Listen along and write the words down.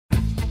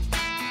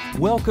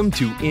Welcome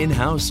to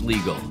In-House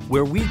Legal,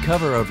 where we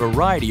cover a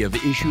variety of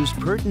issues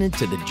pertinent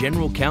to the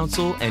general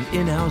counsel and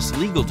in-house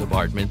legal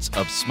departments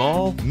of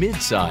small,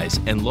 mid-size,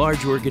 and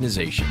large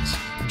organizations.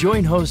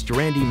 Join host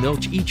Randy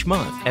Milch each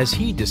month as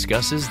he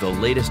discusses the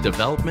latest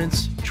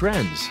developments,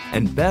 trends,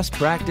 and best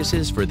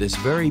practices for this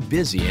very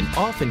busy and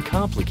often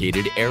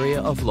complicated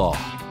area of law.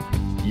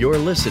 You're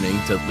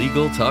listening to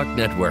Legal Talk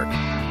Network.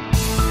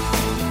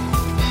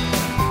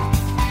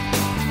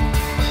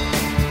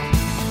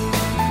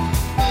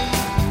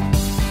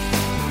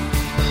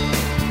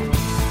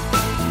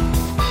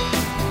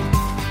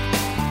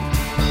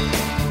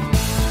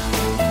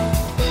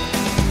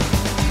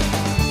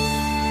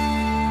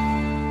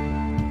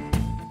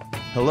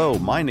 Hello,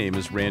 my name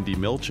is Randy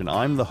Milch, and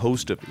I'm the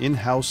host of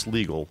In-House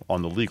Legal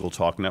on the Legal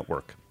Talk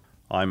Network.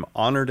 I'm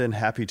honored and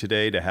happy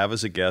today to have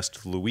as a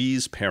guest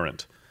Louise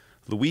Parent.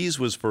 Louise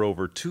was for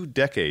over 2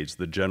 decades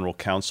the general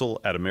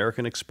counsel at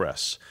American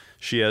Express.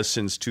 She has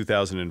since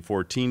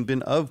 2014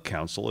 been of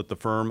counsel at the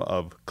firm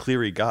of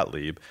Cleary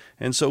Gottlieb,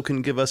 and so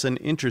can give us an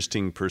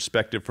interesting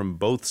perspective from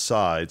both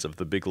sides of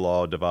the big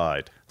law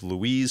divide.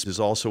 Louise is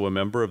also a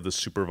member of the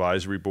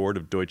supervisory board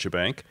of Deutsche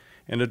Bank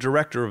and a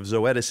director of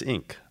Zoetis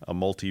Inc., a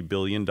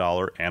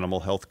multi-billion-dollar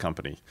animal health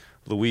company.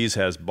 Louise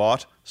has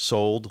bought,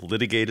 sold,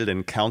 litigated,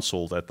 and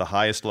counseled at the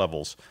highest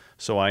levels,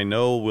 so I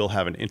know we'll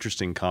have an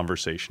interesting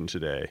conversation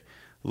today.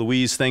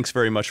 Louise, thanks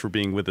very much for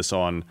being with us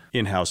on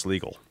In-House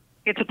Legal.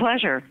 It's a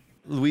pleasure.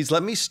 Louise,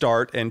 let me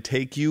start and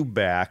take you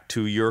back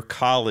to your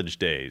college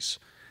days.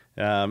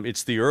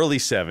 It's the early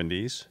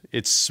 70s.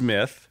 It's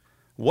Smith.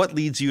 What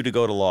leads you to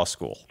go to law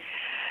school?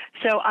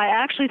 So I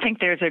actually think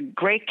there's a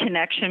great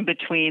connection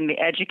between the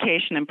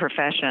education and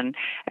profession.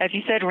 As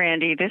you said,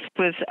 Randy, this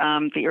was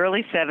the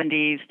early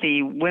 70s.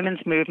 The women's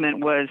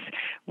movement was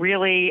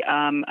really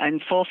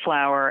in full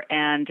flower.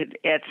 And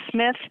at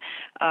Smith,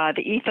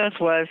 the ethos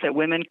was that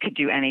women could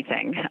do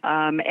anything.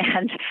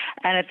 And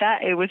at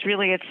that, it was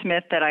really at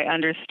Smith that I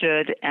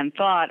understood and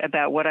thought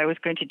about what I was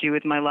going to do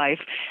with my life.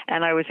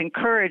 And I was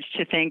encouraged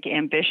to think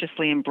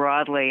ambitiously and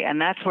broadly.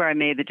 And that's where I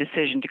made the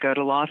decision to go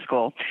to law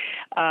school.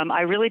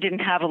 I really didn't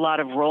have a lot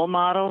of role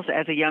models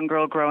as a young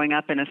girl growing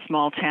up in a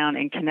small town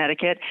in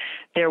Connecticut.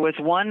 There was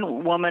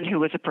one woman who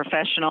was a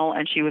professional,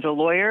 and she was a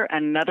lawyer,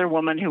 and another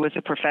woman who was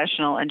a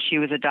professional, and she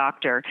was a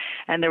doctor.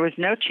 And there was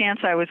no chance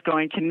I was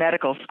going to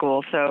medical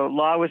school, so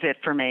law was it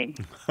for me.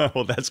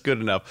 Well, that's good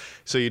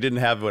enough. So you didn't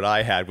have what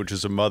I had, which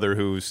is a mother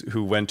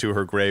who went to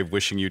her grave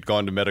wishing you'd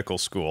gone to medical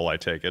school, I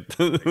take it.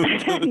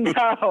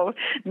 No,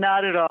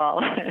 not at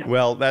all.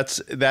 Well,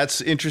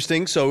 that's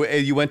interesting. So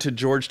you went to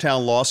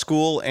Georgetown Law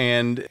School,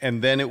 and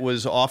then it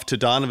was off to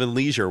Donovan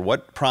Leisure.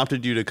 What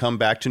prompted you to come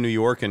back to New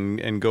York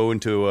and go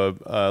into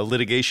a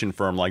litigation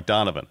firm like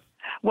Donovan?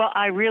 Well,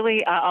 I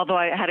really, although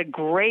I had a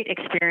great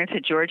experience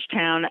at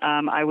Georgetown,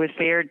 I was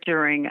there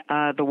during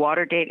the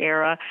Watergate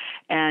era,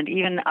 and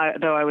even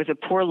though I was a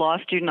poor law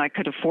student, I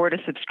could afford a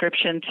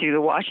subscription to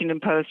the Washington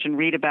Post and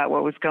read about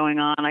what was going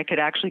on. I could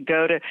actually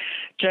go to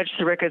Judge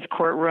Sirica's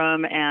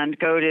courtroom and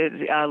go to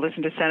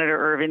listen to Senator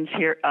Ervin's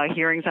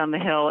hearings on the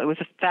Hill. It was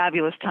a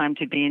fabulous time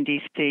to be in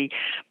D.C.,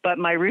 but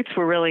my roots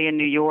were really in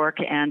New York,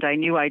 and I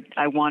knew I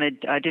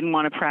didn't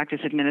want to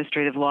practice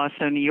administrative law,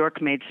 so New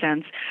York made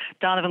sense.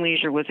 Donovan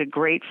Leisure was a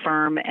great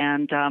firm,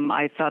 and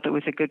I thought it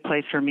was a good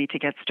place for me to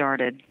get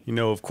started. You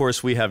know, of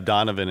course, we have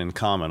Donovan in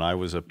common. I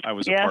was a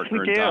yes,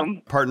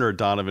 partner at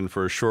Donovan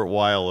for a short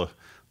while,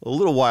 a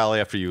little while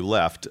after you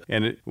left,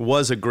 and it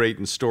was a great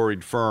and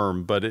storied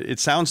firm, but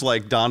it sounds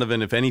like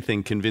Donovan, if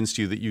anything, convinced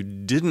you that you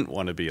didn't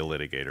want to be a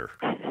litigator.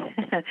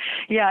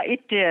 Yeah,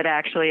 it did,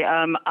 actually.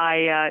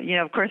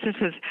 Of course, this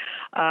was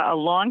a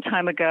long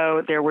time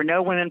ago. There were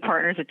no women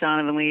partners at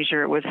Donovan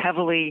Leisure. It was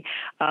heavily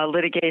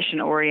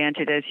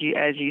litigation-oriented, as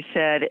you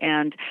said.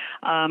 And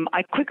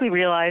I quickly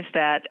realized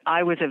that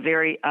I was a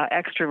very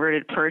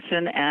extroverted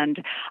person,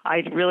 and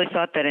I really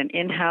thought that an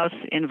in-house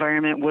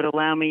environment would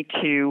allow me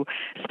to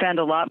spend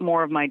a lot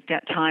more of my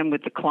time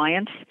with the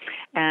clients.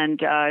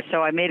 And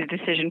so I made a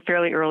decision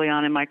fairly early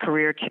on in my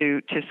career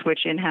to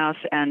switch in-house.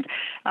 And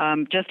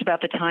just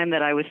about the time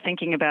that I was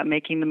thinking about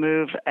making the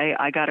move,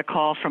 I got a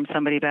call from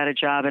somebody about a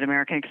job at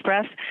American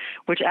Express,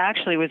 which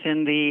actually was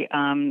in the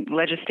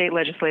state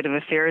legislative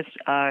affairs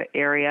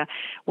area,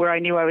 where I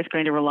knew I was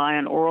going to rely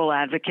on oral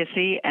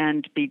advocacy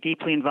and be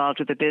deeply involved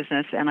with the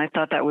business, and I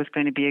thought that was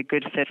going to be a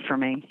good fit for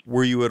me.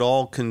 Were you at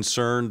all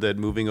concerned that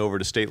moving over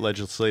to state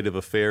legislative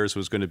affairs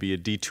was going to be a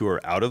detour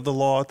out of the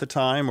law at the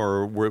time,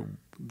 or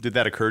did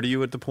that occur to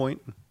you at the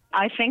point?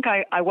 I think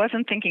I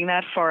wasn't thinking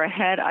that far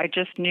ahead. I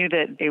just knew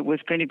that it was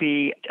going to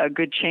be a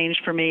good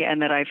change for me,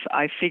 and that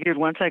I figured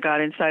once I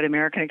got inside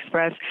American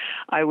Express,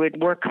 I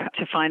would work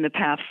to find the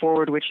path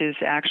forward, which is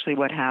actually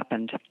what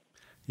happened.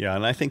 Yeah,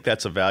 and I think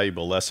that's a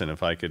valuable lesson.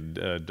 If I could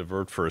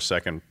divert for a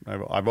second,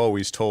 I've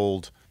always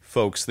told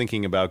folks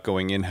thinking about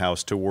going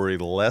in-house to worry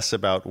less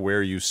about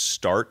where you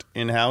start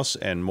in-house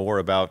and more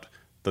about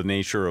the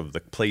nature of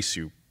the place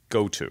you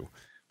go to.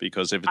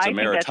 Because if it's a meritocracy...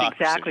 I think that's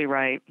exactly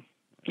right.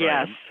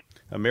 Yes.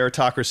 A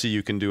meritocracy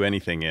you can do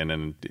anything in,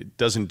 and it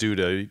doesn't do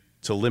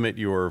to limit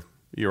your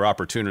your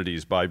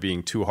opportunities by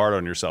being too hard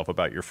on yourself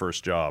about your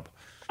first job.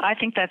 I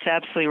think that's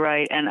absolutely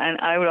right. And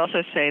I would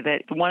also say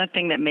that one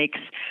thing that makes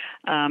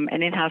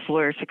an in-house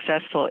lawyer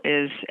successful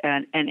is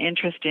an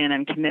interest in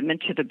and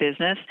commitment to the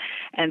business.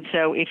 And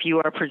so if you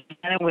are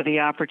presented with the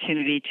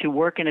opportunity to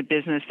work in a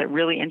business that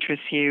really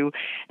interests you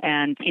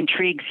and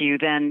intrigues you,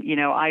 then,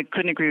 I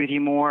couldn't agree with you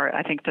more.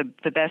 I think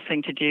the best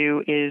thing to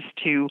do is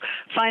to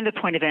find the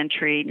point of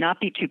entry, not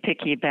be too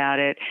picky about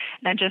it,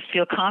 and just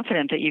feel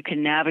confident that you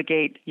can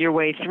navigate your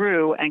way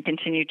through and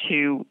continue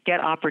to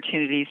get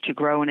opportunities to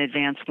grow and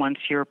advance once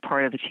you're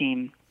part of the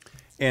team.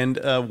 And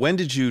when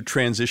did you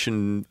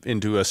transition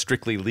into a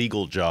strictly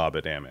legal job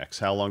at AMEX?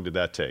 How long did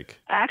that take?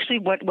 Actually,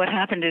 what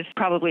happened is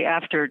probably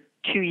after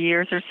 2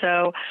 years or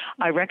so,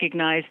 I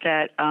recognized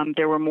that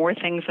there were more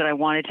things that I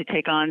wanted to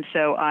take on,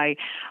 so I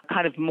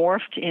kind of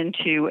morphed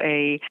into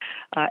a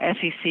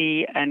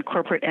SEC and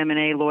corporate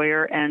M&A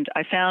lawyer, and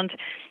I found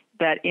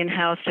that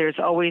in-house there's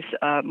always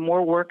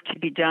more work to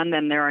be done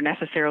than there are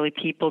necessarily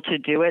people to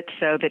do it,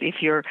 so that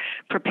if you're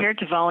prepared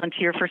to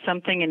volunteer for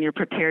something and you're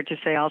prepared to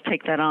say, I'll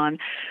take that on,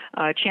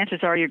 chances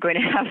are you're going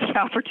to have the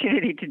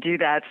opportunity to do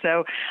that.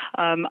 So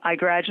I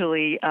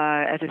gradually,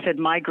 as I said,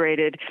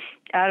 migrated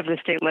out of the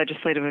state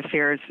legislative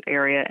affairs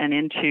area and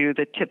into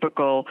the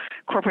typical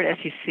corporate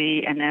SEC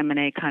and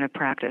M&A kind of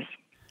practice.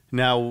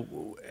 Now,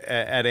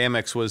 at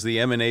AMEX, was the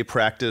M&A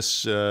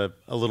practice a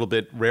little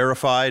bit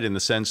rarefied in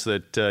the sense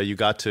that you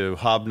got to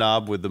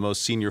hobnob with the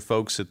most senior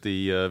folks at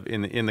the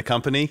in the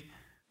company?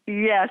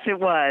 Yes, it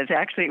was.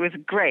 Actually, it was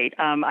great.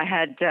 I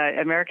had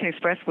American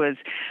Express was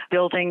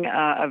building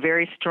a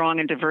very strong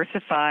and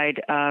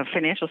diversified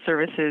financial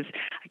services,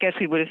 I guess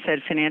we would have said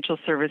financial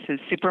services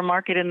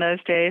supermarket in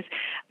those days.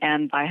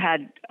 And I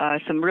had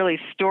some really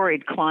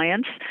storied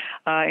clients,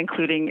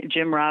 including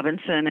Jim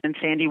Robinson and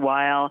Sandy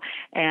Weil.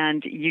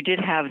 And you did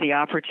have the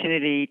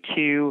opportunity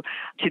to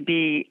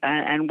be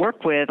and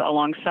work with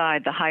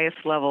alongside the highest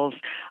levels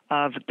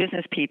of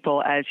business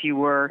people as you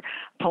were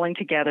pulling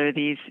together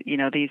these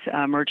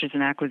mergers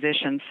and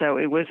acquisitions. So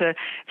it was a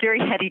very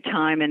heady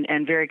time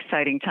and very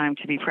exciting time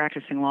to be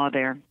practicing law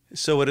there.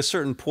 So at a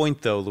certain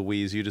point, though,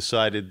 Louise, you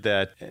decided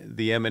that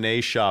the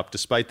M&A shop,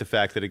 despite the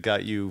fact that it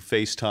got you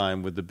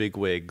FaceTime with the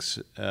bigwigs,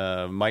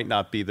 might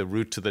not be the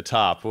route to the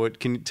top.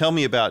 Can you tell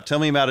me about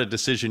a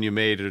decision you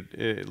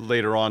made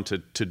later on to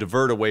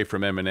divert away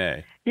from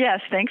M&A?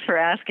 Yes, thanks for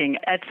asking.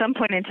 At some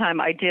point in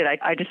time, I did.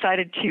 I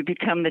decided to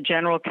become the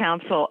general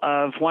counsel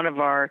of one of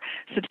our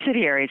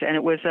subsidiaries, and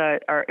it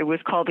was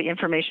called the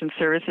Information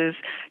Services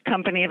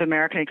Company of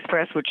American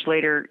Express, which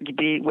later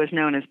was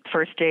known as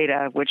First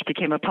Data, which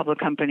became a public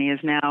company, is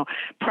now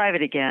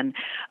private again.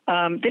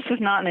 This was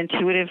not an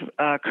intuitive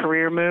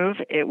career move.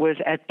 It was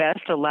at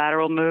best a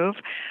lateral move.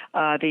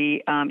 The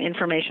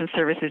information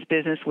services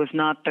business was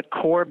not the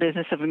core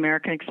business of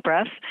American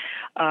Express.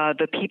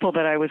 The people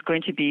that I was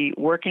going to be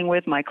working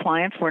with, my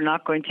clients, were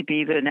not going to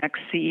be the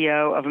next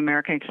CEO of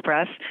American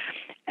Express.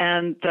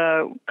 And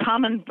the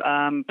common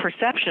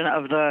perception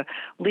of the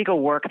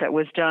legal work that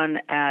was done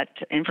at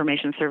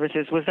Information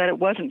Services was that it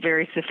wasn't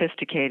very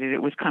sophisticated.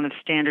 It was kind of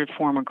standard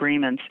form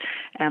agreements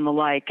and the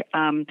like.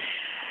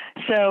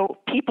 So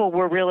people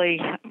were really,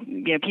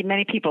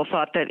 many people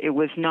thought that it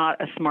was not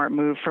a smart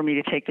move for me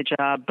to take the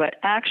job, but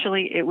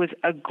actually it was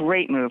a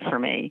great move for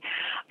me.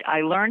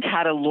 I learned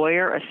how to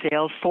lawyer a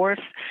sales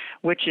force,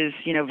 which is,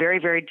 very,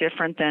 very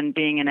different than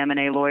being an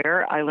M&A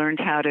lawyer. I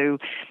learned how to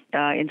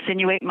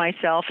insinuate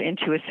myself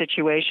into a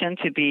situation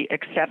to be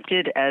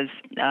accepted as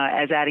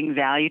adding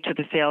value to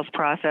the sales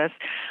process.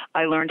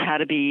 I learned how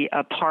to be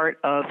a part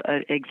of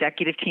an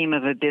executive team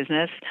of a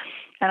business.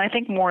 And I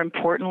think more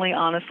importantly,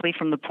 honestly,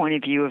 from the point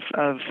of view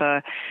of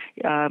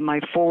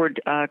my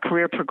forward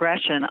career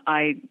progression,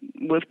 I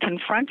was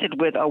confronted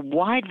with a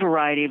wide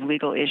variety of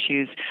legal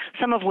issues,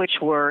 some of which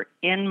were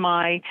in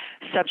my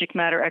subject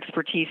matter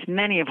expertise,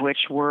 many of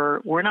which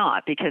were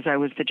not, because I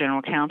was the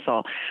general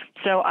counsel.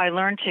 So I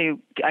learned to,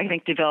 I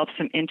think, develop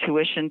some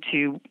intuition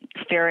to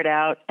ferret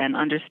out and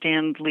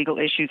understand legal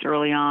issues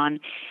early on.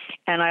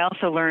 And I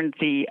also learned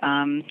the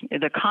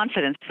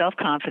confidence,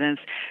 self-confidence,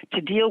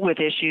 to deal with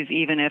issues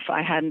even if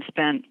I hadn't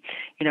spent,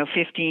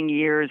 15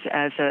 years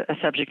as a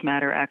subject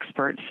matter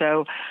expert.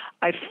 So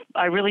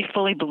I really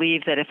fully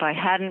believe that if I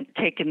hadn't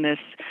taken this,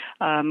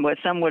 what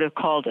some would have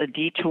called a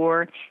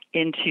detour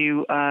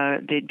into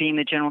being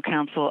the general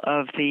counsel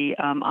of the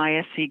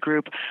ISC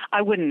group,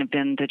 I wouldn't have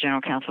been the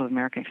general counsel of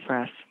American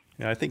Express.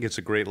 Yeah, I think it's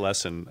a great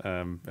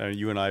lesson.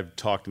 You and I have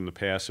talked in the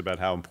past about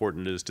how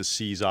important it is to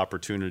seize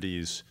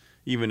opportunities,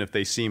 even if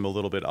they seem a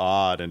little bit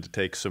odd, and to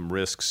take some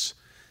risks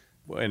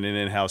in an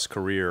in-house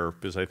career,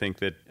 because I think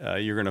that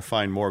you're going to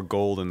find more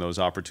gold in those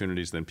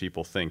opportunities than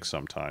people think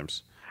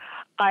sometimes.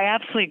 I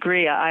absolutely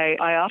agree.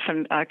 I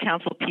often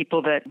counsel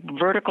people that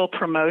vertical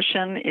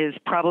promotion is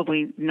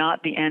probably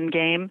not the end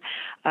game,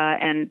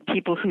 and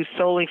people who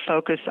solely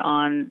focus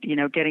on,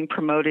 getting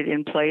promoted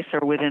in place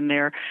or within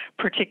their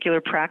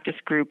particular practice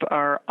group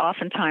are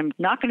oftentimes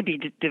not going to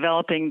be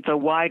developing the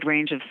wide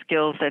range of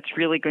skills that's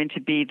really going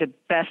to be the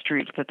best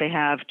route that they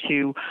have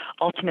to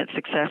ultimate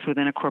success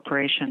within a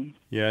corporation.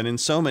 Yeah, and in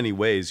so many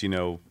ways,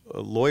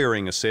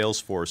 lawyering a sales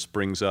force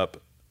brings up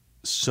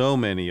so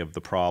many of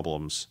the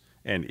problems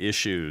and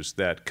issues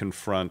that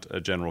confront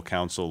a general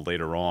counsel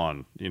later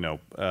on.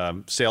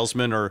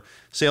 Salesmen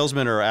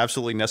are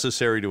absolutely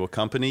necessary to a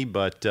company,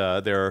 but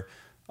there are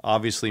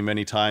obviously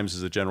many times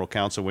as a general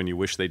counsel when you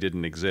wish they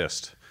didn't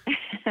exist.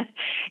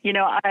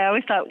 I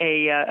always thought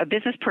a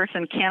business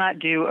person cannot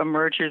do a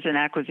mergers and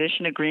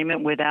acquisition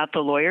agreement without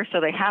the lawyer,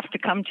 so they have to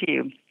come to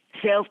you.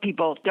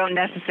 Salespeople don't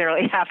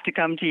necessarily have to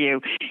come to you.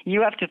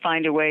 You have to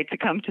find a way to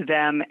come to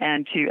them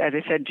and to, as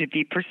I said, to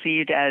be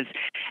perceived as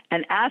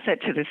an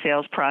asset to the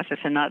sales process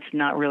and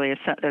not really a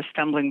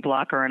stumbling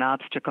block or an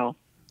obstacle.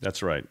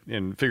 That's right.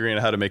 And figuring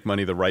out how to make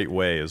money the right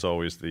way is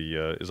always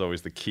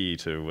the key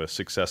to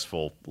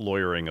successful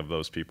lawyering of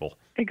those people.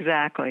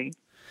 Exactly.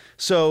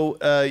 So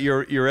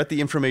you're at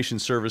the information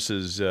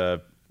services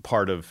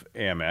part of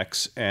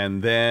AMEX,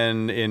 and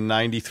then in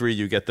 '93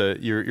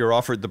 you're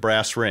offered the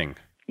brass ring.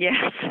 Yes,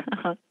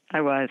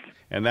 I was.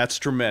 And that's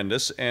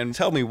tremendous. And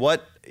tell me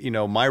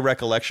my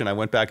recollection, I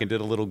went back and did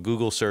a little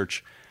Google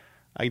search.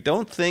 I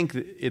don't think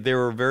there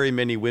were very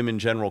many women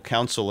general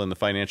counsel in the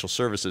financial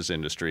services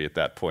industry at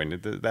that point.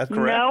 Is that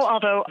correct? No,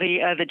 although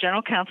the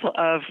general counsel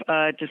of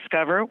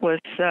Discover was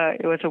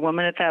a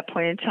woman at that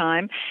point in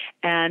time,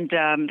 and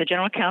the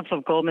general counsel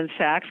of Goldman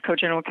Sachs,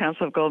 co-general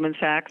counsel of Goldman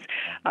Sachs,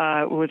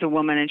 was a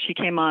woman, and she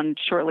came on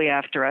shortly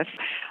after us.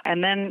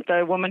 And then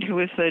the woman who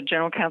was the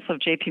general counsel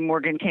of J.P.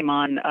 Morgan came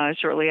on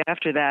shortly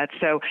after that.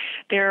 So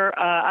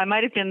I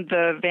might have been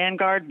the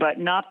vanguard, but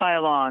not by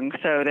long.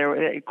 So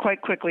quite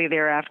quickly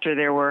thereafter,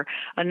 there were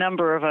a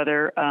number of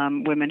other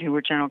women who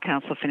were general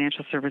counsel of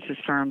financial services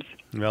firms.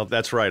 Well,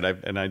 that's right.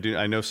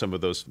 I know some of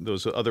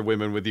those other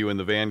women with you in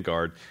the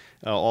vanguard,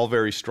 all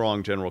very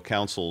strong general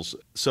counsels.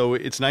 So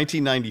it's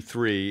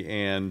 1993,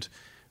 and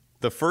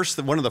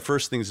one of the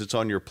first things that's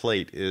on your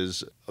plate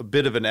is a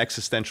bit of an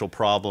existential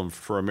problem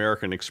for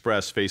American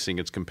Express facing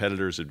its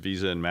competitors at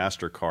Visa and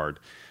Mastercard.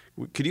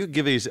 Could you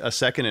give a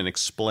second and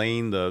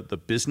explain the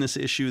business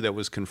issue that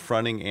was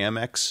confronting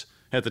Amex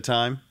at the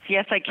time?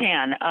 Yes, I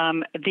can.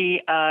 The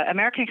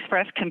American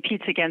Express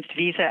competes against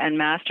Visa and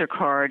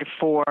Mastercard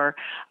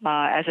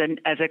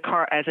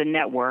as a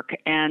network,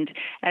 and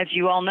as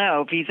you all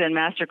know, Visa and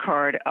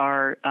Mastercard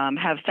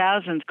have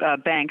thousands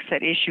of banks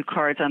that issue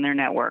cards on their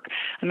network.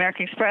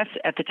 American Express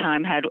at the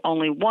time had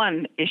only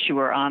one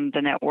issuer on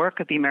the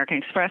network, the American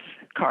Express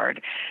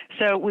card.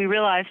 So we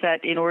realized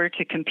that in order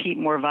to compete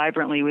more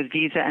vibrantly with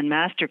Visa and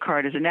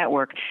Mastercard as a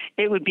network,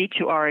 it would be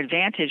to our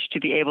advantage to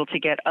be able to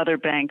get other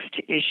banks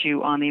to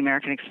issue on the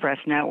American Express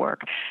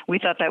network. We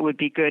thought that would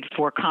be good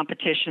for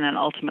competition and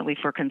ultimately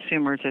for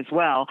consumers as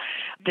well.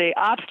 The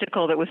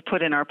obstacle that was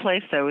put in our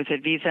place, though, is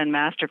that Visa and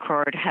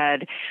Mastercard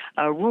had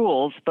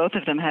rules. Both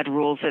of them had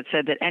rules that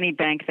said that any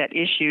bank that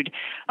issued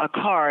a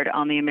card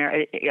on the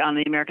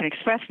American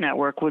Express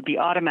network would be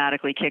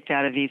automatically kicked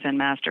out of Visa and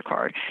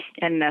Mastercard,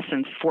 and in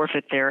essence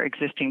forfeit their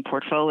existing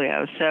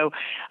portfolio. So,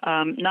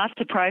 not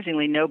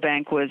surprisingly, no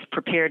bank was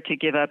prepared to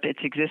give up its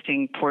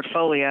existing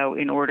portfolio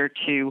in order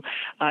to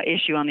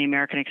issue on the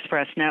American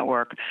Express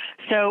network.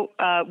 So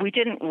we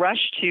didn't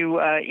rush to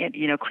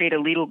create a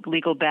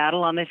legal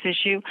battle on this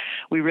issue.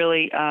 We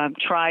really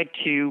tried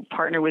to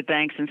partner with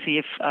banks and see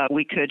if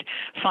we could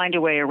find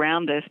a way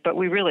around this, but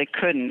we really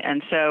couldn't.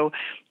 And so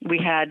we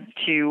had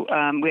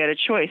a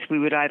choice. We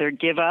would either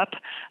give up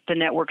the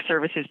network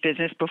services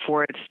business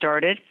before it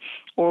started,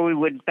 or we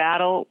would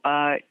battle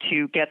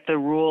to get the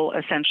rule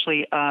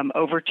essentially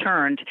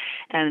overturned,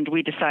 and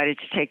we decided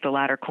to take the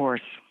latter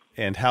course.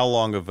 And how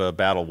long of a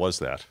battle was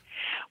that?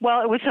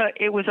 Well,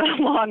 it was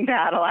a long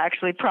battle,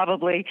 actually.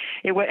 Probably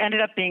it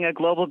ended up being a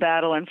global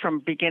battle, and from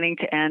beginning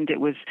to end, it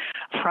was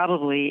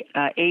probably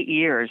 8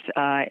 years.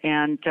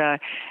 And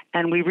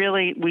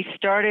we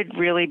started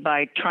really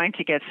by trying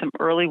to get some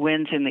early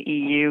wins in the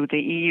EU. The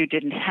EU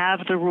didn't have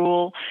the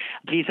rule.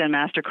 Visa and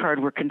Mastercard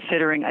were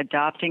considering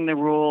adopting the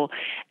rule,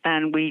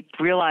 and we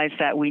realized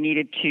that we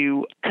needed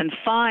to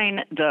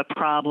confine the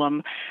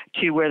problem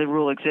to where the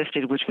rule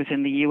existed, which was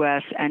in the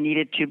U.S., and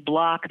needed to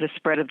block the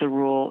spread of the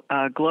rule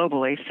globally.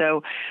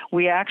 So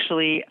we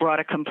actually brought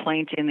a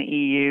complaint in the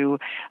EU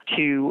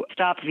to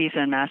stop Visa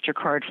and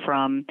Mastercard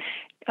from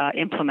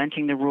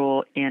implementing the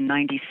rule in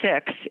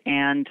 '96,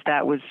 and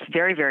that was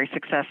very, very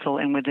successful.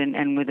 And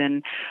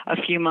within a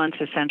few months,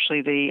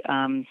 essentially,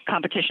 the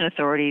competition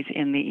authorities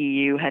in the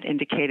EU had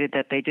indicated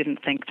that they didn't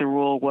think the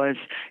rule was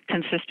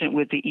consistent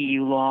with the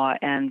EU law,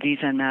 and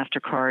Visa and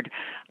Mastercard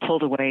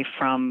pulled away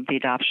from the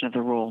adoption of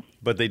the rule.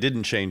 But they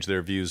didn't change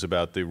their views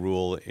about the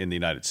rule in the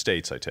United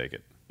States, I take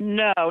it.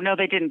 No,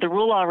 they didn't. The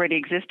rule already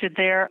existed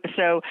there,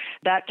 so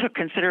that took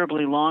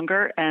considerably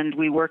longer, and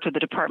we worked with the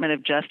Department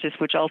of Justice,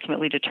 which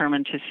ultimately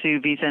determined to sue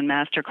Visa and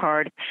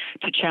Mastercard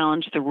to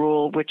challenge the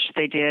rule, which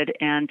they did.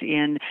 And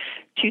in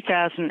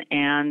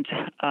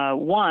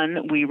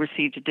 2001, we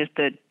received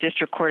the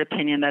district court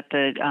opinion that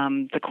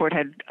the court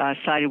had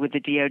sided with the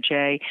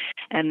DOJ,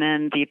 and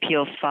then the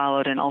appeals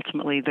followed, and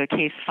ultimately the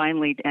case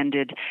finally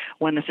ended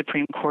when the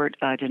Supreme Court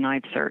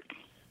denied cert.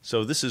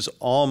 So this is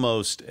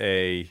almost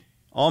a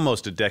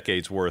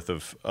decade's worth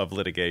of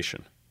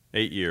litigation,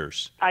 8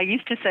 years. I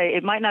used to say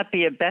it might not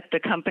be a bet the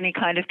company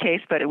kind of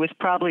case, but it was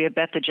probably a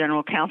bet the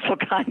general counsel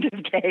kind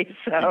of case.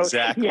 So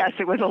exactly. Yes,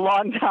 it was a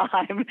long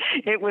time.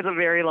 It was a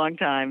very long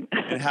time.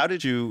 And how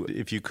did you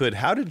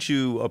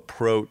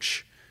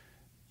approach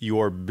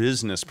your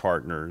business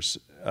partners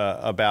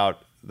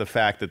about the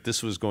fact that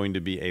this was going to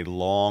be a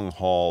long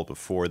haul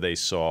before they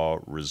saw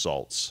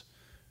results?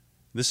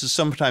 This is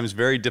sometimes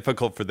very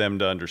difficult for them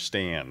to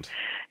understand.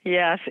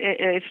 Yes,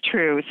 it's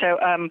true. So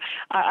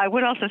I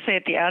would also say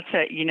at the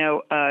outset,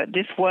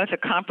 this was a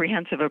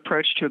comprehensive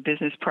approach to a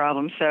business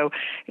problem. So,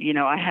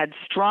 I had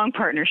strong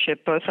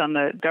partnership both on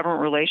the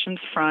government relations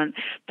front,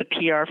 the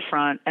PR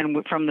front, and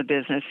from the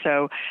business.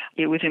 So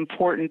it was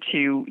important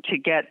to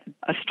get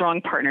a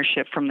strong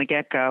partnership from the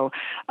get-go.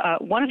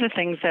 One of the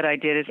things that I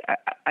did is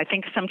I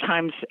think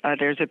sometimes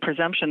there's a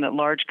presumption that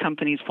large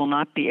companies will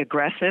not be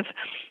aggressive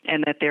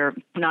and that they're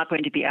not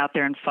going to be out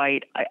there and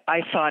fight.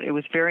 I thought it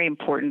was very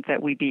important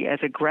that we be as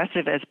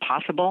aggressive as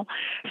possible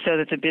so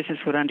that the business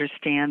would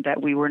understand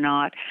that we were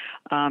not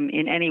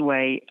in any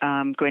way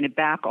going to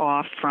back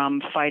off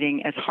from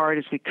fighting as hard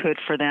as we could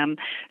for them.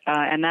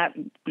 And that,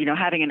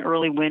 having an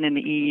early win in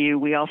the EU,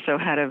 we also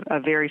had a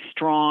very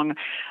strong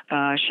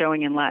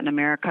showing in Latin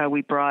America.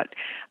 We brought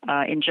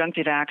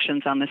injunctive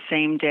actions on the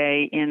same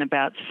day in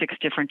about 6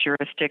 different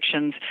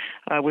jurisdictions,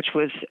 which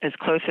was as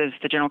close as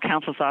the General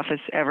Counsel's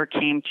office ever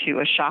came to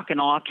a shock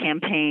and awe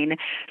campaign.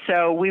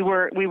 So we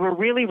were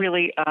really,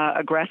 really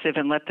aggressive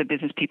and let the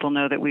business people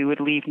know that we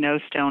would leave no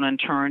stone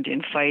unturned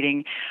in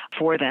fighting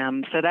for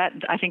them. So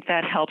I think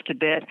that helped a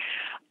bit.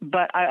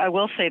 But I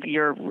will say that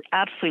you're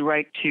absolutely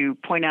right to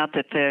point out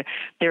that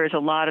there is a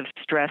lot of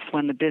stress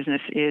when the business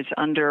is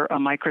under a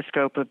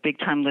microscope of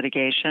big-time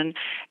litigation,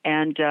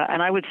 and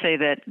I would say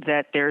that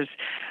there's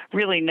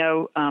really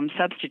no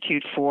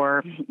substitute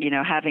for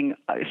having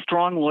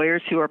strong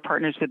lawyers who are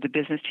partners with the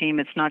business team.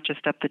 It's not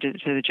just up to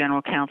the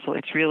general counsel.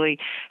 It's really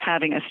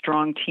having a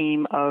strong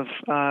team of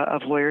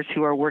lawyers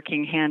who are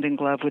working hand in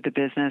glove with the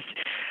business.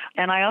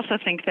 And I also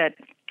think that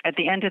at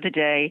the end of the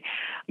day,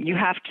 you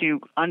have to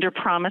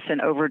under-promise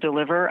and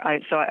over-deliver.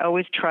 So I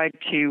always tried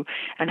to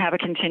and have a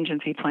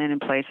contingency plan in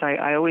place.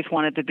 I always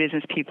wanted the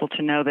business people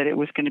to know that it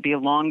was going to be a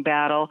long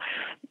battle.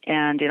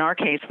 And in our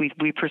case,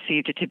 we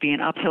perceived it to be an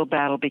uphill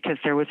battle because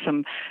there was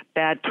some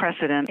bad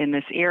precedent in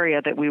this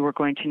area that we were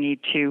going to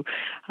need to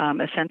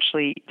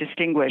essentially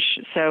distinguish.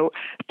 So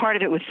part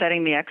of it was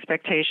setting the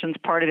expectations.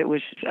 Part of it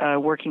was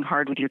working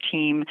hard with your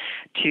team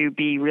to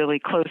be really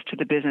close to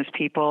the business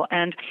people.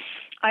 And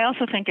I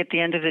also think at the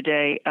end of the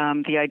day,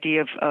 the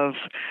idea of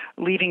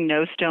leaving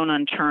no stone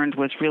unturned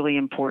was really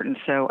important.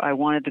 So I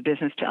wanted the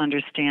business to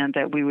understand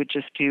that we would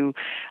just do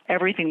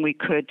everything we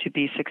could to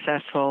be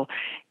successful.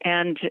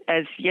 And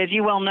as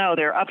you well know,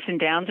 there are ups and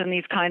downs in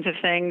these kinds of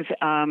things.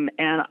 And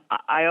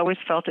I always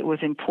felt it was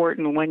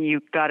important when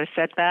you got a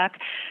setback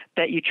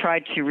that you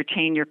tried to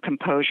retain your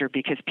composure,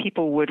 because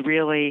people would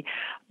really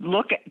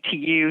look to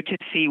you to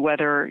see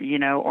whether,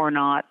 or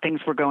not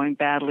things were going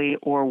badly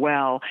or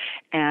well.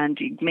 And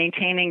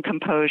maintaining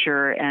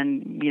composure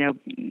and,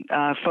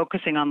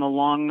 focusing on the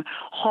long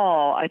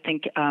haul, I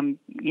think,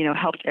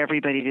 helped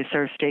everybody to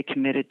sort of stay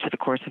committed to the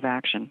course of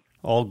action.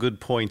 All good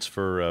points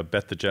for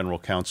Bet the General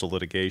Counsel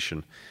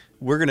litigation.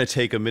 We're going to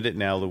take a minute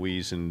now,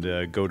 Louise,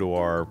 and go to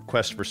our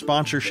quest for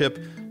sponsorship.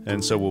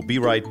 And so we'll be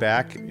right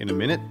back in a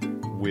minute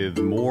with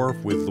more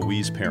with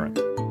Louise Parent.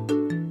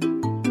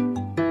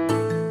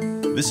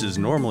 This is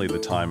normally the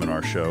time in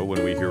our show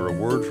when we hear a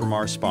word from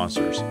our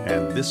sponsors,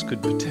 and this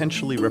could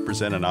potentially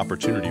represent an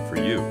opportunity for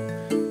you.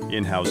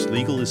 In-House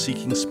Legal is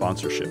seeking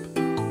sponsorship.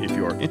 If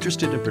you are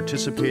interested in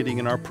participating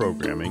in our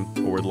programming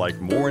or would like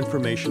more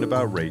information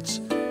about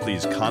rates,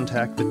 please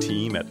contact the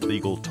team at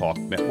Legal Talk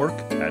Network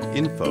at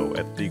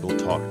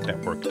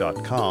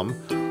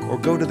info@legaltalknetwork.com or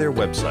go to their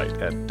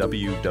website at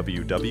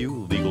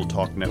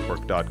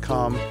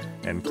www.legaltalknetwork.com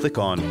and click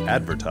on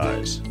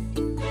Advertise.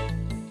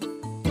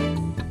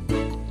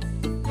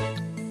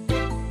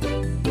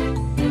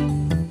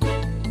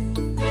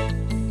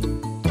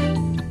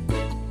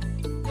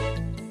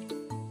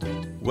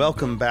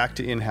 Welcome back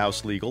to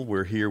In-House Legal.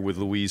 We're here with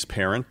Louise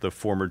Parent, the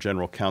former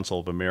General Counsel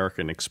of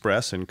American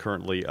Express and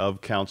currently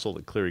of counsel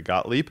at Cleary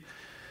Gottlieb.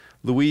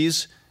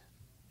 Louise,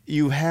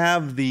 you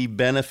have the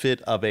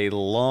benefit of a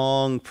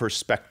long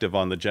perspective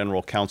on the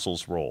General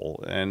Counsel's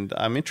role, and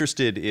I'm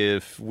interested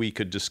if we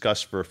could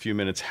discuss for a few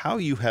minutes how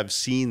you have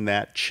seen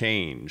that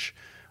change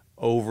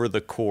over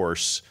the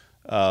course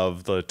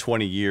of the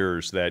 20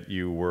 years that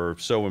you were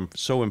so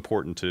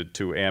important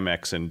to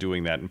AMEX and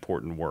doing that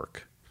important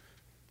work.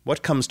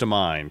 What comes to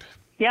mind?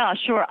 Yeah,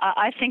 sure.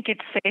 I think it's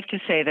safe to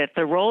say that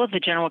the role of the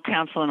general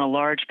counsel in a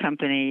large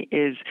company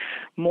is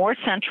more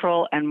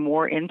central and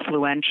more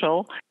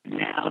influential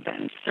now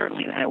than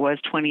certainly than it was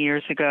 20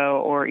 years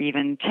ago or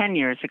even 10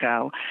 years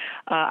ago.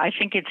 I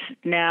think it's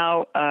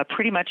now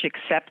pretty much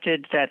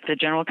accepted that the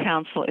general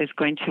counsel is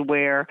going to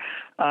wear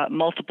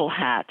multiple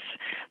hats.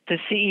 The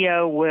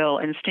CEO will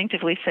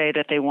instinctively say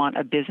that they want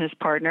a business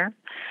partner.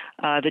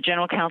 The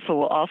general counsel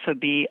will also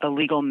be a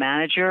legal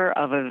manager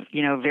of a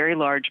very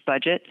large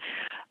budget.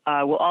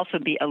 Will also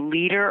be a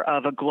leader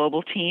of a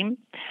global team,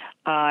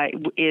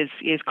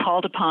 is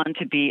called upon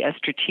to be a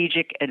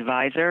strategic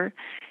advisor,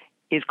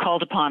 is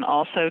called upon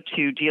also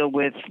to deal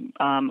with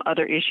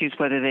other issues,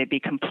 whether they be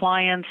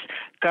compliance,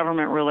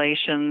 government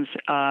relations,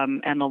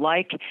 and the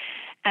like.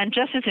 And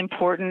just as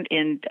important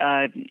in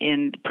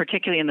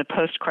particularly in the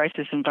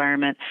post-crisis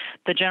environment,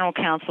 the general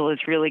counsel has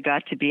really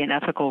got to be an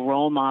ethical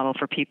role model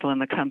for people in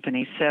the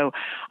company. So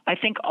I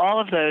think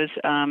all of those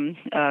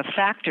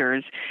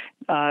factors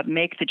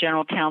make the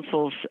general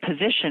counsel's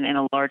position in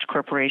a large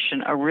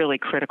corporation a really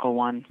critical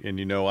one. And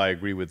I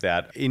agree with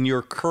that. In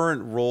your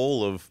current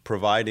role of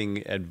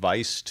providing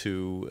advice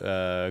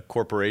to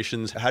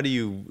corporations, how do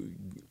you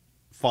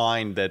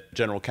find that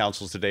general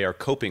counsels today are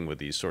coping with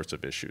these sorts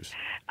of issues?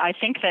 I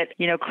think that,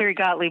 Cleary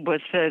Gottlieb was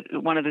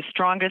one of the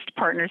strongest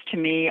partners to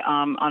me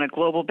on a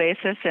global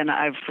basis, and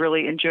I've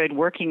really enjoyed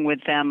working with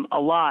them a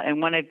lot.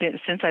 And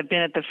since I've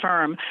been at the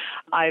firm,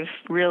 I've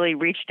really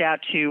reached out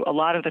to a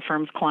lot of the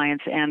firm's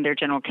clients and their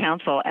general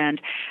counsel.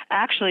 And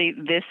actually,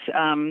 this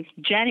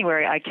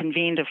January, I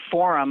convened a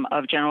forum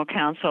of general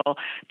counsel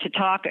to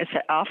talk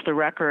off the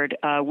record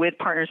with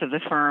partners of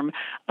the firm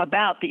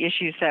about the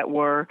issues that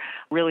were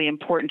really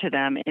important to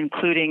them,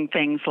 including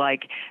things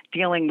like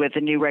dealing with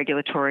the new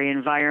regulatory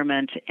environment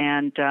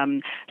and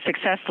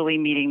successfully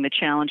meeting the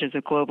challenges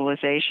of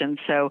globalization.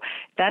 So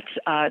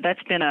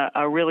that's been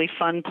a really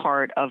fun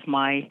part of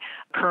my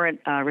current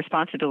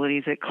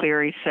responsibilities at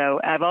Cleary. So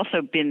I've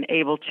also been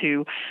able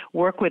to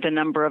work with a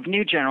number of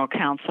new general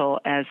counsel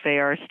as they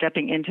are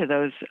stepping into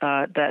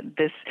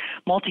this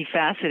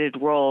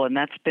multifaceted role, and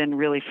that's been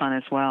really fun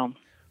as well.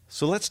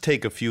 So let's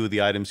take a few of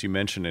the items you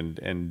mentioned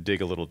and dig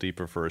a little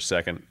deeper for a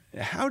second.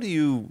 How do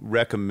you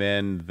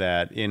recommend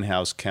that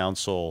in-house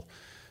counsel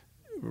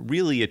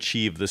really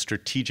achieve the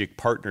strategic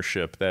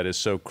partnership that is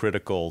so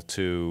critical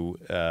to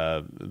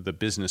the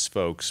business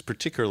folks,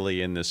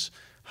 particularly in this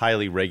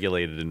highly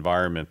regulated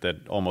environment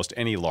that almost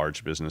any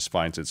large business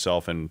finds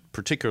itself in,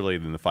 particularly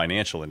in the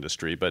financial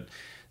industry? But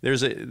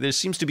there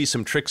seems to be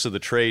some tricks of the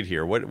trade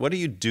here. What do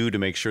you do to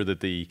make sure that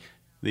the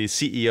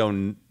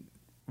CEO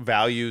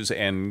values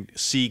and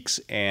seeks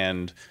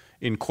and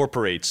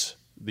incorporates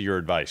your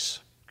advice?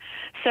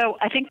 So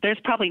I think there's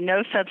probably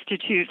no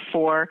substitute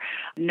for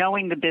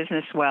knowing the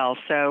business well.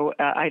 So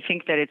I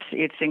think that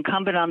it's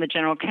incumbent on the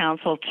general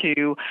counsel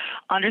to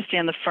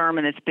understand the firm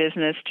and its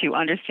business, to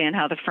understand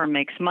how the firm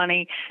makes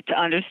money, to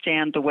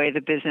understand the way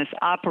the business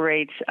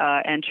operates,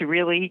 and to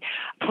really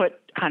put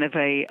kind of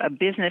a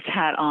business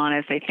hat on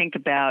as they think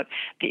about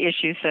the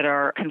issues that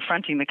are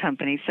confronting the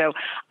company. So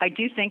I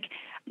do think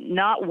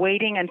not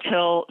waiting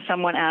until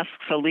someone asks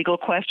a legal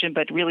question,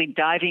 but really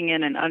diving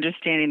in and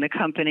understanding the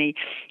company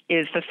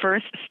is the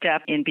first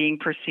step in being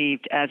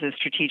perceived as a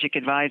strategic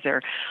advisor.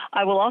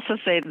 I will also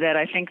say that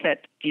I think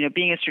that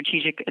being a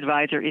strategic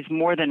advisor is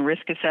more than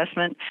risk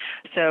assessment.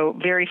 So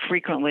very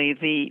frequently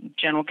the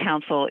general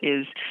counsel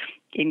is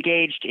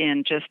engaged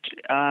in just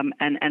an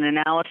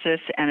analysis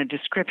and a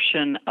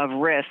description of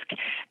risk.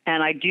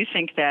 And I do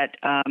think that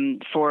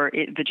for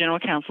the general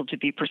counsel to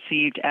be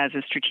perceived as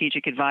a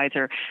strategic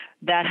advisor,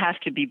 that has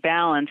to be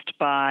balanced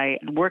by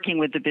working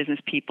with the business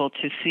people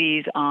to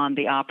seize on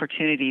the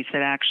opportunities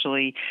that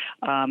actually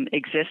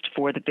exist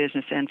for the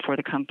business and for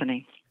the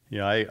company.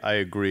 Yeah, I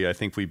agree. I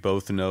think we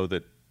both know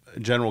that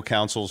general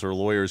counsels or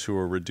lawyers who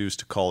are reduced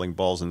to calling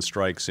balls and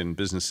strikes in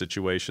business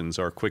situations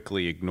are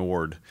quickly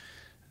ignored.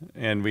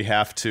 And we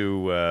have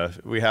to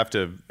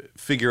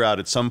figure out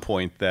at some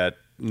point that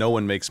no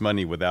one makes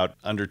money without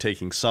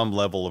undertaking some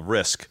level of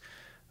risk.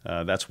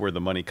 That's where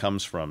the money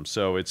comes from.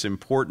 So it's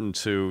important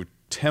to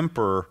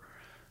temper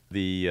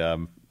the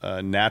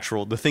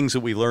the things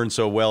that we learn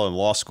so well in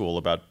law school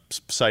about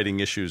citing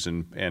issues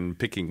and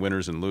picking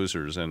winners and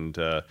losers, and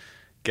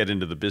get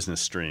into the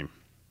business stream.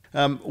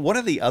 One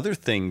of the other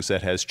things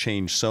that has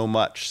changed so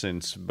much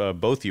since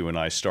both you and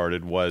I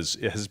started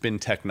has been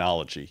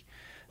technology.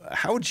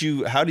 How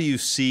do you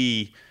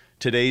see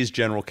today's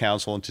general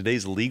counsel and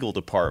today's legal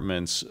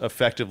departments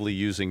effectively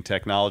using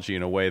technology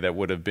in a way that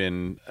would have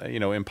been,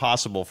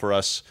 impossible for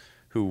us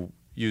who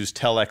used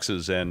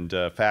telexes and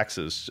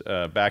faxes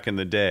back in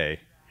the day?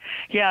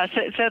 Yeah,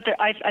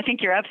 I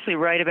think you're absolutely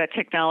right about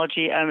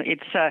technology.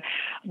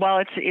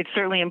 While it's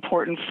certainly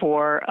important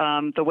for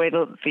the way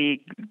the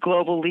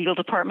global legal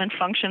department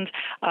functions,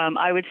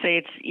 I would say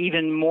it's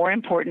even more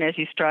important as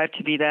you strive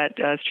to be that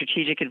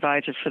strategic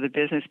advisor for the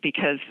business,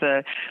 because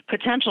the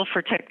potential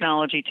for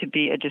technology to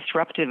be a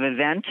disruptive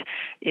event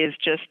is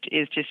just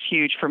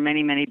huge for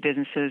many, many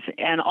businesses.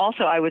 And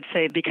also, I would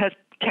say, because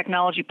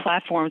technology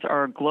platforms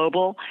are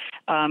global.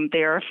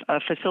 They are a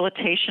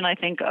facilitation, I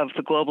think, of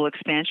the global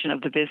expansion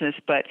of the business.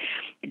 But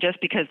just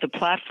because the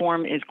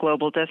platform is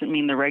global doesn't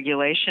mean the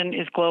regulation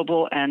is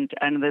global. And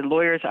the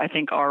lawyers, I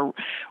think, are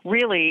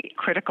really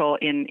critical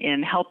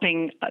in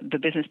helping the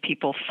business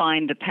people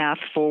find the path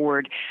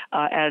forward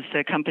as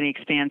the company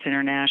expands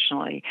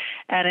internationally.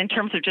 And in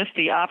terms of just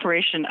the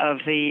operation of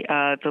the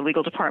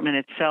legal department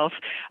itself,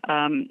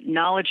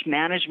 knowledge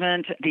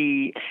management,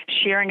 the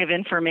sharing of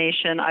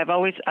information. I've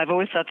always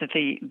thought that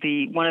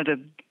the one of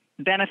the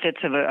benefits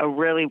of a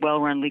really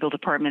well-run legal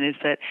department is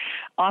that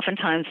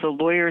oftentimes the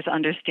lawyers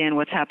understand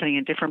what's happening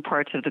in different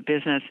parts of the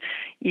business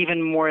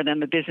even more than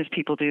the business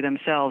people do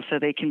themselves. So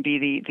they can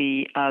be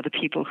the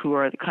people who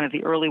are kind of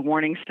the early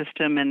warning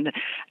system and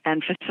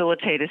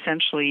facilitate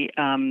essentially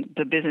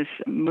the business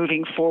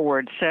moving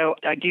forward. So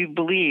I do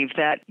believe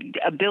that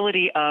the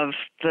ability of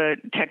the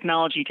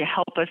technology to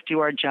help us do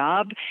our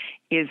job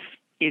is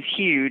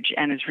huge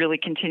and is really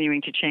continuing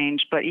to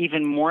change. But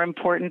even more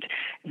important,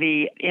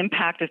 the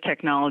impact of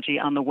technology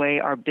on the way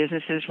our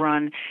businesses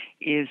run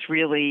is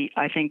really,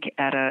 I think,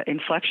 at an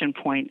inflection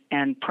point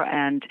and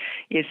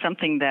is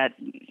something that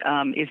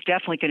is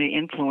definitely going to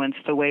influence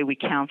the way we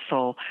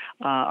counsel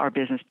our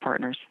business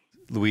partners.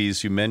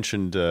 Louise, you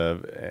mentioned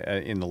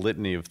in the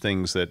litany of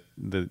things that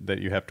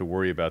you have to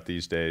worry about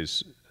these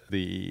days,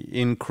 the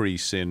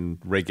increase in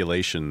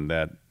regulation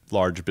that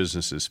large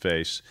businesses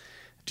face.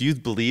 Do you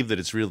believe that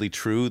it's really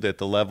true that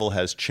the level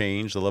has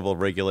changed, the level of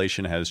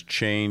regulation has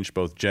changed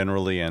both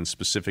generally and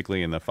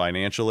specifically in the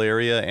financial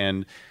area?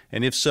 And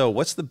if so,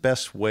 what's the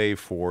best way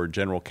for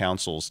general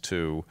counsels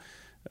to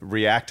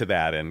react to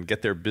that and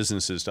get their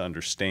businesses to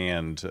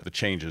understand the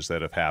changes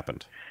that have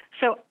happened?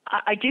 So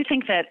I do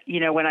think that,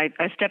 when I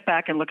step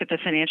back and look at the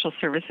financial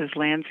services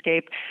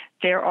landscape,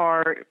 there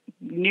are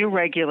new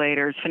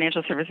regulators,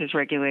 financial services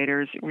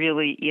regulators,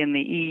 really in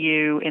the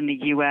EU, in the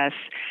U.S.,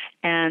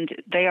 and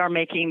they are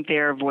making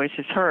their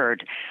voices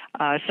heard.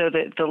 So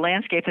the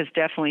landscape has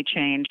definitely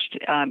changed.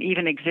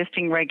 Even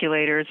existing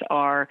regulators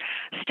are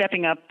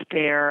stepping up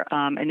their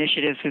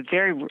initiatives with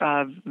very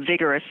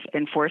vigorous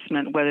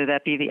enforcement, whether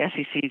that be the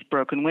SEC's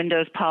broken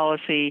windows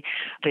policy,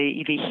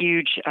 the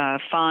huge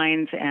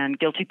fines and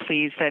guilty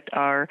pleas that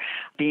are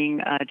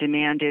being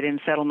demanded in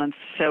settlements.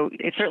 So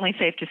it's certainly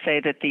safe to say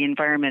that the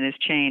environment has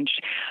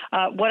changed.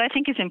 What I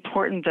think is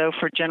important, though,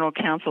 for general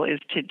counsel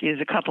is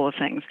a couple of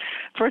things.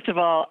 First of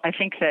all, I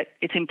think that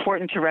it's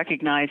important to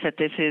recognize that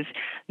this is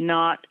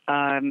not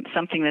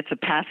something that's a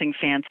passing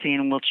fancy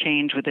and will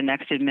change with the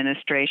next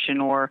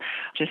administration or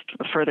just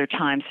further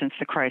time since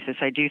the crisis.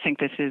 I do think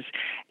this is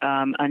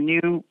a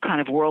new kind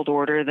of world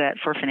order that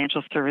for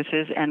financial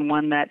services, and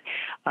one that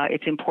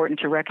it's important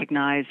to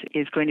recognize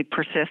is going to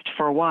persist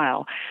for a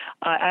while.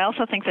 I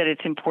also think that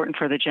it's important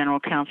for the general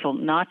counsel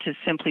not to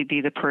simply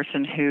be the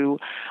person who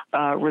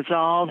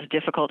resolves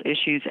difficult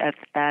issues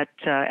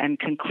and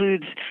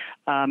concludes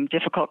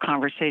difficult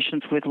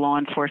conversations with law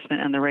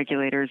enforcement and the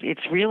regulators.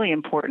 It's really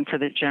important for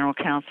the general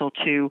counsel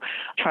to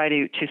try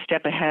to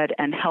step ahead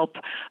and help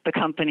the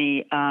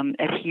company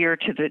adhere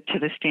to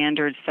the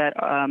standards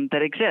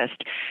that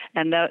exist,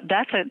 and that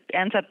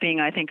ends up being,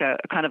 I think, a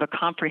kind of a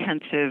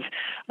comprehensive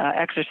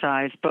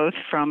exercise, both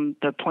from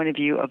the point of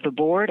view of the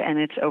board and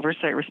its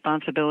oversight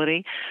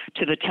responsibility,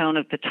 to the tone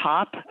of the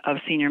top of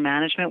senior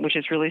management, which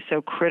is really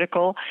so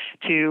critical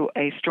to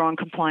a strong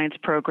compliance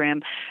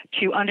program,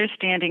 to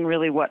understanding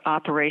really what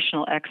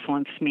operational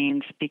excellence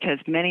means, because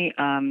many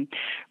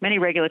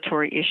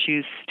regulatory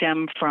issues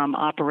stem from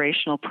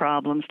operational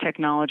problems,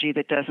 technology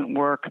that doesn't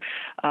work,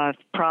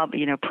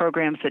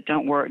 programs that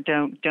don't work,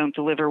 don't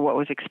deliver what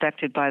was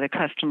expected by the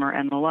customer,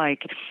 and the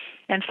like.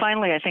 And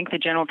finally, I think the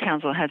general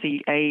counsel has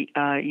a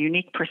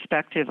unique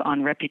perspective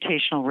on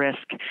reputational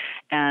risk,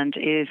 and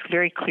is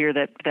very clear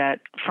that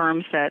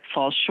firms that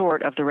fall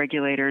short of the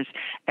regulators'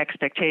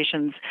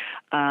 expectations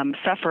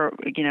suffer,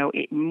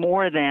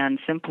 more than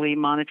simply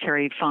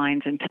monetary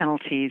fines and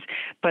penalties.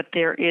 But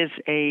there is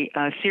a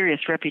serious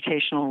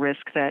reputational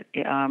risk that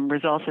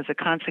results as a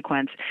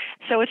consequence.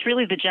 So it's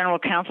really the general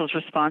counsel's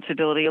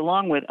responsibility,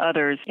 along with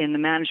others in the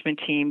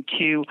management team,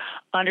 to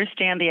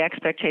understand the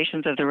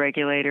expectations of the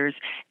regulators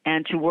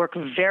and to work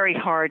very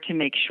hard to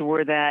make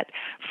sure that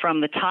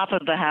from the top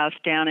of the house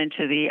down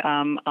into the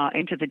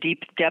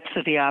deep depths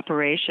of the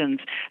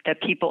operations,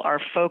 that people are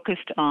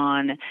focused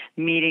on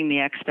meeting the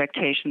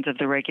expectations of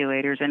the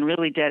regulators and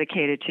really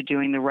dedicated to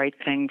doing the right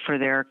thing for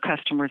their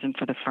customers and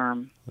for the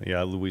firm.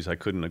 Yeah, Louise, I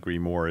couldn't agree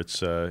more.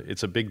 It's a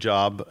big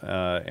job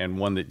and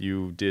one that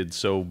you did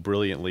so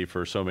brilliantly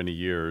for so many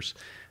years.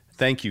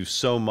 Thank you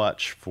so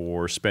much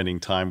for spending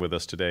time with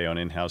us today on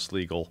In-House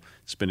Legal.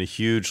 It's been a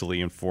hugely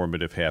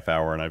informative half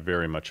hour, and I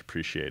very much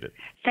appreciate it.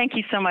 Thank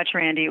you so much,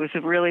 Randy. It was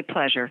a really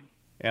pleasure.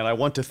 And I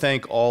want to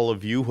thank all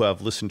of you who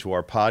have listened to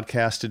our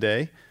podcast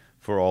today.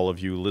 For all of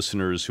you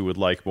listeners who would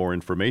like more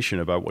information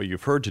about what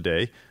you've heard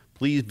today,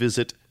 please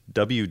visit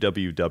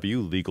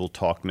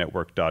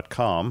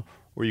www.legaltalknetwork.com,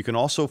 or you can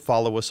also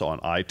follow us on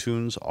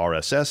iTunes,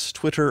 RSS,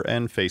 Twitter,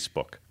 and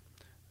Facebook.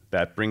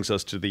 That brings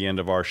us to the end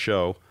of our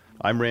show.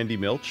 I'm Randy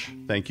Milch.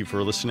 Thank you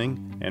for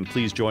listening, and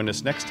please join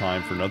us next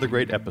time for another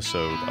great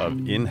episode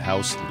of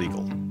In-House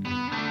Legal.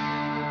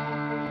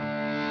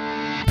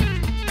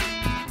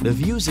 The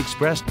views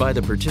expressed by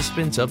the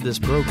participants of this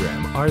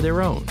program are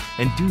their own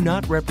and do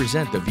not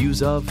represent the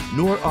views of,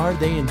 nor are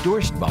they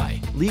endorsed by,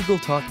 Legal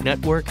Talk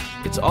Network,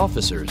 its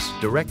officers,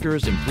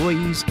 directors,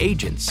 employees,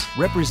 agents,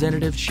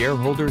 representatives,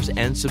 shareholders,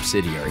 and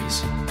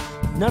subsidiaries.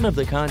 None of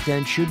the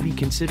content should be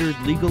considered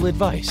legal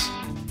advice.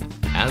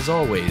 As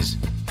always,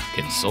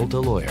 consult a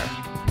lawyer.